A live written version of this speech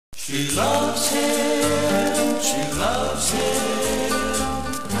She loves him, she loves him.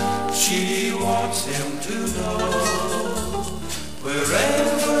 She wants him to know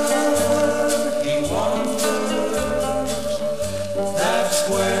wherever he wanders, that's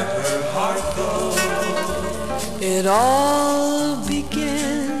where her heart goes. It all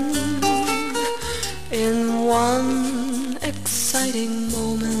began in one exciting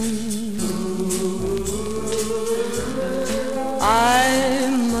moment. I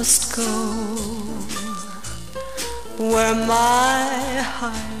must go where my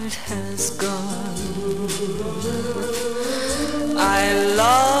heart has gone. I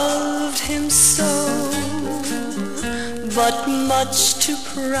loved him so, but much too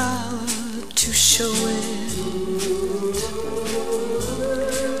proud to show it.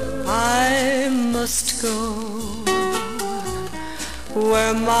 I must go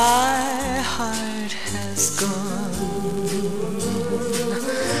where my heart has gone.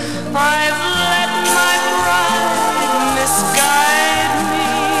 I've let my pride misguide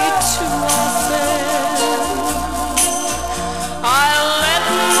me too often. I'll let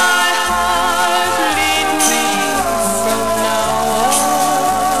my heart lead me from now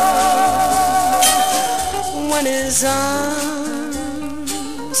on. When his arms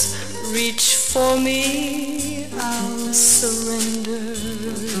reach for me, I'll surrender.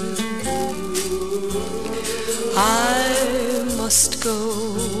 I must go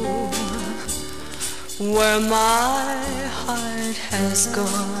where my heart has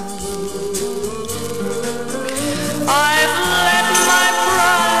gone. I've let my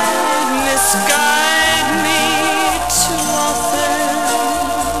pride misguide me too often.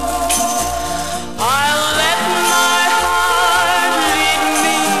 I'll let my heart lead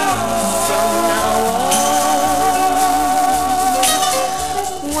me from now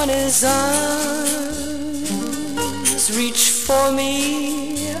on. When his arms reach for me,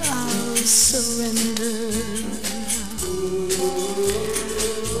 I'll surrender.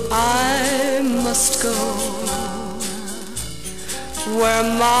 I must go where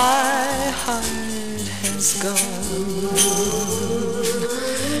my heart has gone.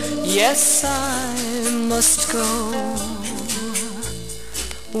 Yes, I must go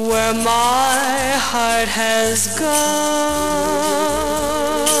where my heart has gone.